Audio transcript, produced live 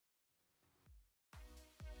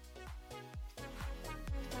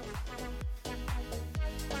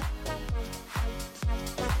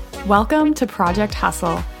Welcome to Project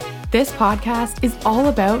Hustle. This podcast is all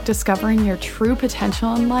about discovering your true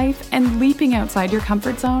potential in life and leaping outside your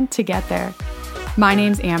comfort zone to get there. My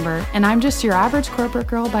name's Amber, and I'm just your average corporate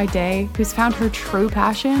girl by day who's found her true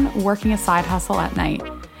passion working a side hustle at night.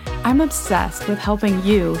 I'm obsessed with helping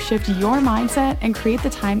you shift your mindset and create the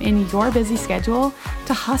time in your busy schedule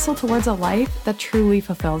to hustle towards a life that truly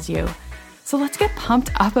fulfills you. So let's get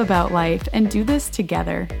pumped up about life and do this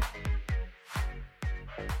together.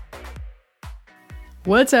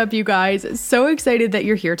 What's up, you guys? So excited that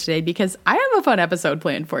you're here today because I have a fun episode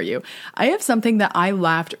planned for you. I have something that I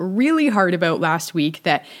laughed really hard about last week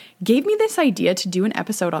that gave me this idea to do an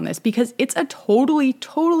episode on this because it's a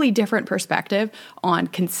totally different perspective on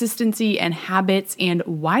consistency and habits and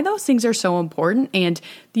why those things are so important and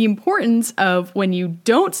the importance of when you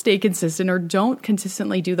don't stay consistent or don't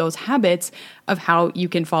consistently do those habits of how you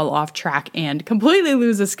can fall off track and completely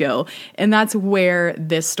lose a skill. And that's where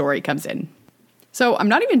this story comes in. So I'm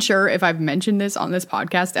not even sure if I've mentioned this on this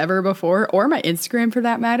podcast ever before, or my Instagram for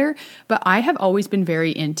that matter, but I have always been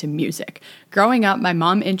very into music. Growing up, my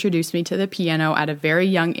mom introduced me to the piano at a very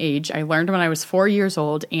young age. I learned when I was 4 years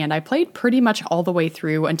old, and I played pretty much all the way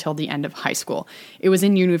through until the end of high school. It was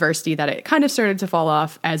in university that it kind of started to fall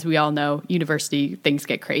off. As we all know, university things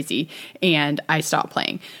get crazy, and I stopped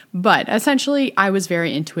playing. But essentially, I was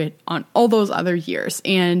very into it on all those other years,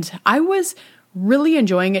 and I was really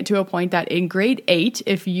enjoying it to a point that in grade 8,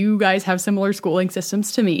 if you guys have similar schooling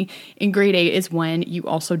systems to me, in grade 8 is when you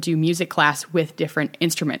also do music class with different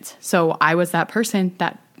instruments. So I was that person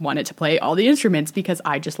that wanted to play all the instruments because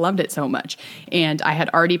I just loved it so much. And I had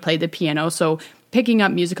already played the piano, so picking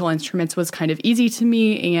up musical instruments was kind of easy to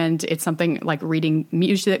me, and it's something like reading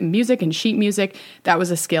music and sheet music. That was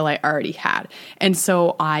a skill I already had. And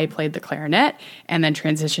so I played the clarinet and then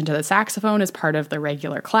transitioned to the saxophone as part of the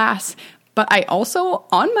regular class. But I also,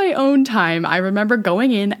 on my own time, I remember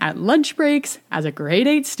going in at lunch breaks as a grade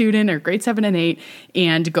 8 student or grade 7 and 8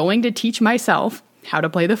 and going to teach myself how to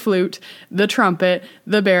play the flute, the trumpet,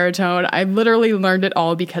 the baritone. I literally learned it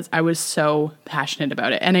all because I was so passionate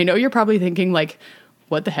about it. And I know you're probably thinking like,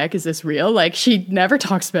 what the heck, is this real? Like, she never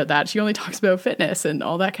talks about that. She only talks about fitness and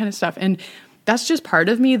all that kind of stuff. And that's just part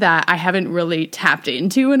of me that I haven't really tapped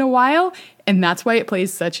into in a while. And that's why it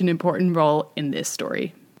plays such an important role in this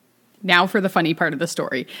story. Now for the funny part of the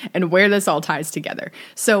story and where this all ties together.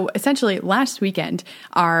 So essentially last weekend,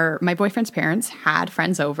 my boyfriend's parents had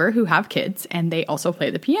friends over who have kids and they also play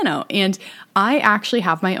the piano. And I actually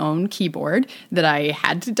have my own keyboard that I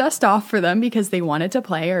had to dust off for them because they wanted to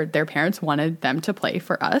play, or their parents wanted them to play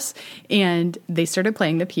for us. And they started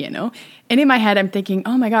playing the piano. And in my head, I'm thinking,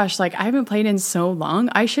 oh my gosh, like I haven't played in so long.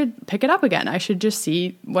 I should pick it up again. I should just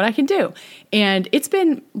see what I can do. And it's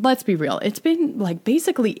been, let's be real, it's been like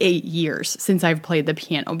basically 8 years since I've played the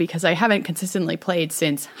piano because I haven't consistently played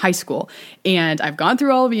since high school. And I've gone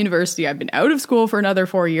through all of university. I've been out of school for another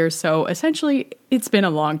 4 years. So essentially, it's been a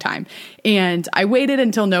long time. And I waited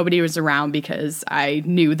until nobody was around because I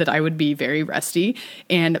knew that I would be very rusty.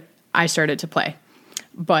 And I started to play.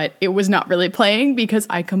 But it was not really playing because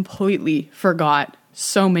I completely forgot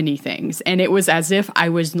so many things. And it was as if I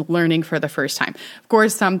was learning for the first time. Of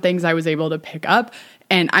course, some things I was able to pick up.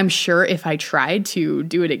 And I'm sure if I tried to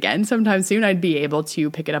do it again sometime soon, I'd be able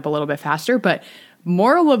to pick it up a little bit faster. But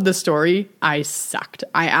moral of the story, I sucked.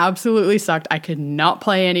 I absolutely sucked. I could not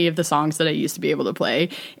play any of the songs that I used to be able to play.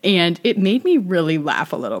 And it made me really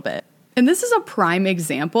laugh a little bit. And this is a prime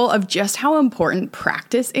example of just how important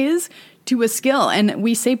practice is to a skill. And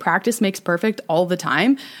we say practice makes perfect all the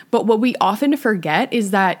time, but what we often forget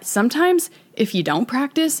is that sometimes if you don't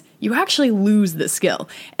practice, you actually lose the skill.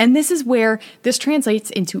 And this is where this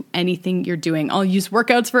translates into anything you're doing. I'll use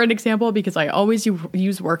workouts for an example because I always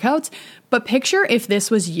use workouts, but picture if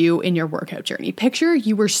this was you in your workout journey. Picture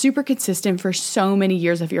you were super consistent for so many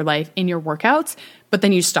years of your life in your workouts, but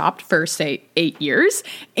then you stopped for say 8 years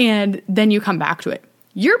and then you come back to it.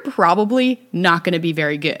 You're probably not going to be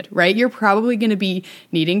very good, right? You're probably going to be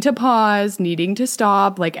needing to pause, needing to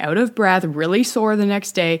stop, like out of breath, really sore the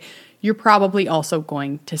next day. You're probably also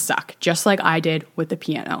going to suck, just like I did with the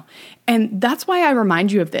piano. And that's why I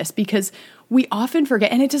remind you of this, because we often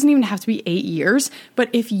forget, and it doesn't even have to be 8 years, but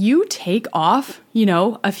if you take off,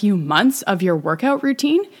 a few months of your workout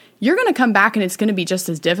routine, you're going to come back and it's going to be just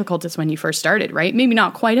as difficult as when you first started, right? Maybe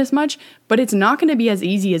not quite as much, but it's not going to be as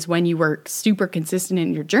easy as when you were super consistent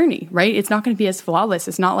in your journey, right? It's not going to be as flawless.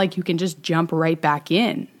 It's not like you can just jump right back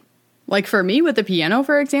in. Like for me with the piano,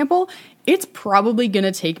 for example, it's probably going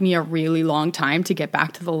to take me a really long time to get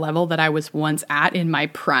back to the level that I was once at in my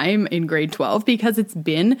prime in grade 12 because it's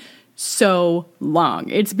been so long.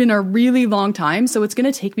 It's been a really long time, so it's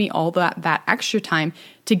going to take me all that extra time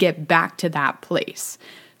to get back to that place.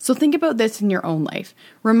 So think about this in your own life.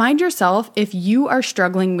 Remind yourself, if you are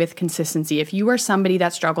struggling with consistency, if you are somebody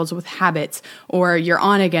that struggles with habits, or you're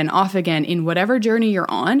on again, off again, in whatever journey you're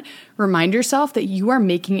on, remind yourself that you are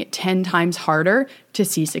making it 10 times harder to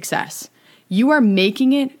see success. You are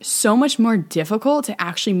making it so much more difficult to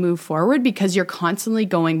actually move forward because you're constantly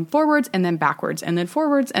going forwards and then backwards and then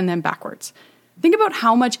forwards and then backwards. Think about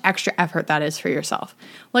how much extra effort that is for yourself.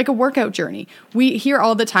 Like a workout journey. We hear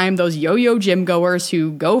all the time those yo-yo gym goers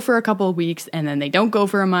who go for a couple of weeks and then they don't go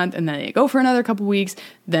for a month and then they go for another couple of weeks,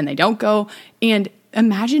 then they don't go. And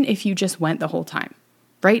imagine if you just went the whole time,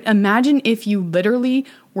 right? Imagine if you literally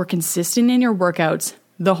were consistent in your workouts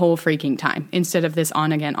the whole freaking time instead of this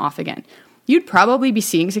on again, off again. You'd probably be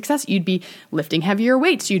seeing success. You'd be lifting heavier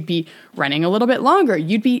weights. You'd be running a little bit longer.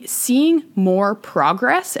 You'd be seeing more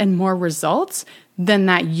progress and more results than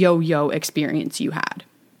that yo-yo experience you had.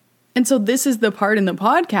 And so this is the part in the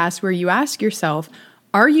podcast where you ask yourself,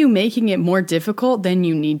 are you making it more difficult than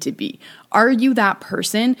you need to be? Are you that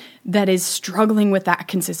person that is struggling with that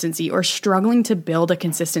consistency or struggling to build a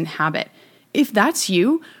consistent habit? If that's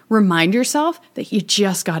you, remind yourself that you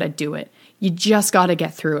just got to do it. You just got to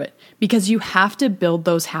get through it because you have to build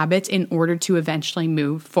those habits in order to eventually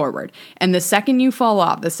move forward. And the second you fall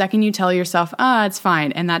off, the second you tell yourself, it's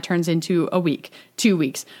fine, and that turns into a week, 2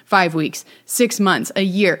 weeks, 5 weeks, 6 months, a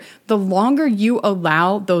year, the longer you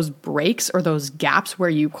allow those breaks or those gaps where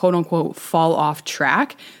you quote unquote fall off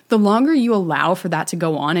track, the longer you allow for that to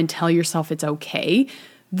go on and tell yourself it's okay,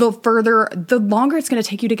 the longer it's going to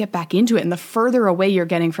take you to get back into it and the further away you're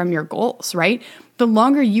getting from your goals, right? The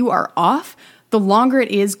longer you are off, the longer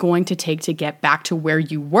it is going to take to get back to where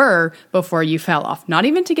you were before you fell off. Not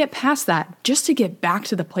even to get past that, just to get back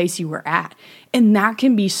to the place you were at. And that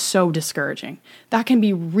can be so discouraging. That can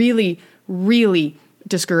be really, really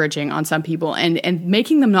discouraging on some people and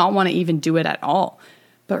making them not want to even do it at all.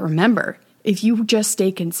 But remember, if you just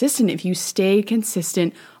stay consistent, if you stay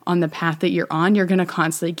consistent on the path that you're on, you're going to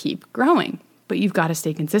constantly keep growing. But you've got to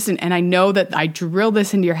stay consistent. And I know that I drill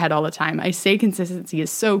this into your head all the time. I say consistency is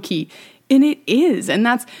so key. And it is. And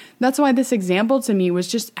that's why this example to me was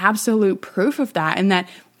just absolute proof of that. And that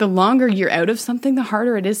the longer you're out of something, the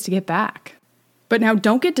harder it is to get back. But now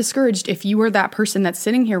don't get discouraged if you are that person that's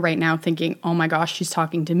sitting here right now thinking, oh my gosh, she's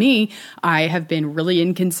talking to me. I have been really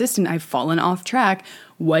inconsistent. I've fallen off track.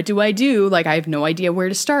 What do I do? Like, I have no idea where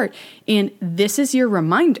to start. And this is your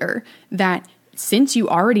reminder that since you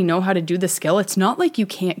already know how to do the skill, it's not like you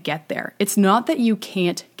can't get there. It's not that you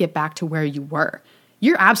can't get back to where you were.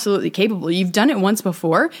 You're absolutely capable. You've done it once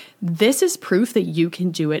before. This is proof that you can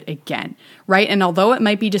do it again, right? And although it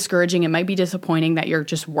might be discouraging, it might be disappointing that you're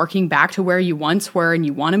just working back to where you once were and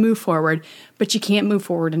you want to move forward, but you can't move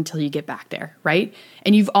forward until you get back there, right?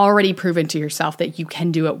 And you've already proven to yourself that you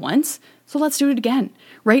can do it once. So let's do it again,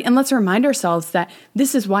 right? And let's remind ourselves that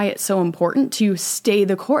this is why it's so important to stay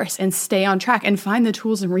the course and stay on track and find the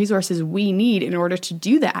tools and resources we need in order to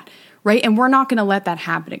do that, right? And we're not going to let that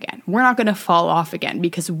happen again. We're not going to fall off again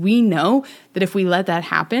because we know that if we let that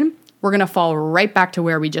happen, we're going to fall right back to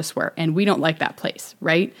where we just were. And we don't like that place,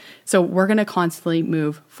 right? So we're going to constantly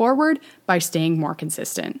move forward by staying more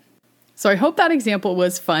consistent. So I hope that example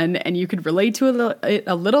was fun and you could relate to it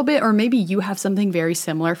a little bit, or maybe you have something very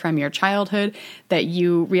similar from your childhood that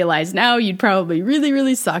you realize now you'd probably really,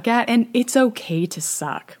 really suck at. And it's okay to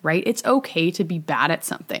suck, right? It's okay to be bad at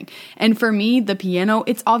something. And for me, the piano,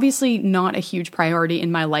 it's obviously not a huge priority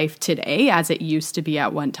in my life today as it used to be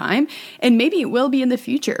at one time. And maybe it will be in the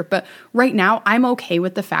future. But right now, I'm okay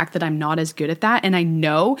with the fact that I'm not as good at that. And I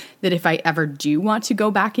know that if I ever do want to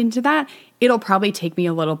go back into that, it'll probably take me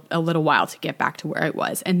a little while to get back to where I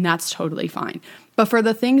was, and that's totally fine. But for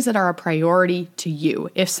the things that are a priority to you,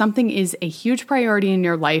 if something is a huge priority in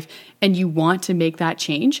your life and you want to make that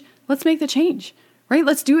change, let's make the change, right?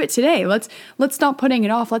 Let's do it today. Let's stop putting it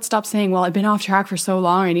off. Let's stop saying, well, I've been off track for so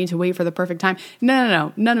long, I need to wait for the perfect time.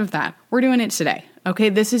 No, none of that. We're doing it today. Okay,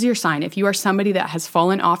 this is your sign. If you are somebody that has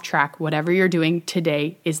fallen off track, whatever you're doing,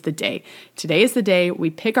 today is the day. Today is the day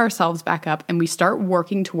we pick ourselves back up and we start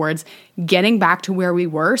working towards getting back to where we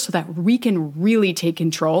were so that we can really take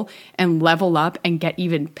control and level up and get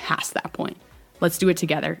even past that point. Let's do it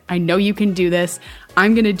together. I know you can do this.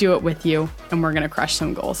 I'm going to do it with you, and we're going to crush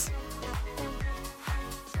some goals.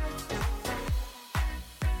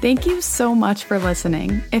 Thank you so much for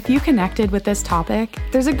listening. If you connected with this topic,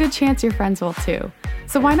 there's a good chance your friends will too.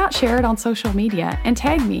 So why not share it on social media and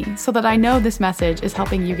tag me so that I know this message is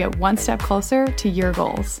helping you get one step closer to your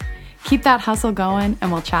goals. Keep that hustle going,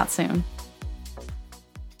 and we'll chat soon.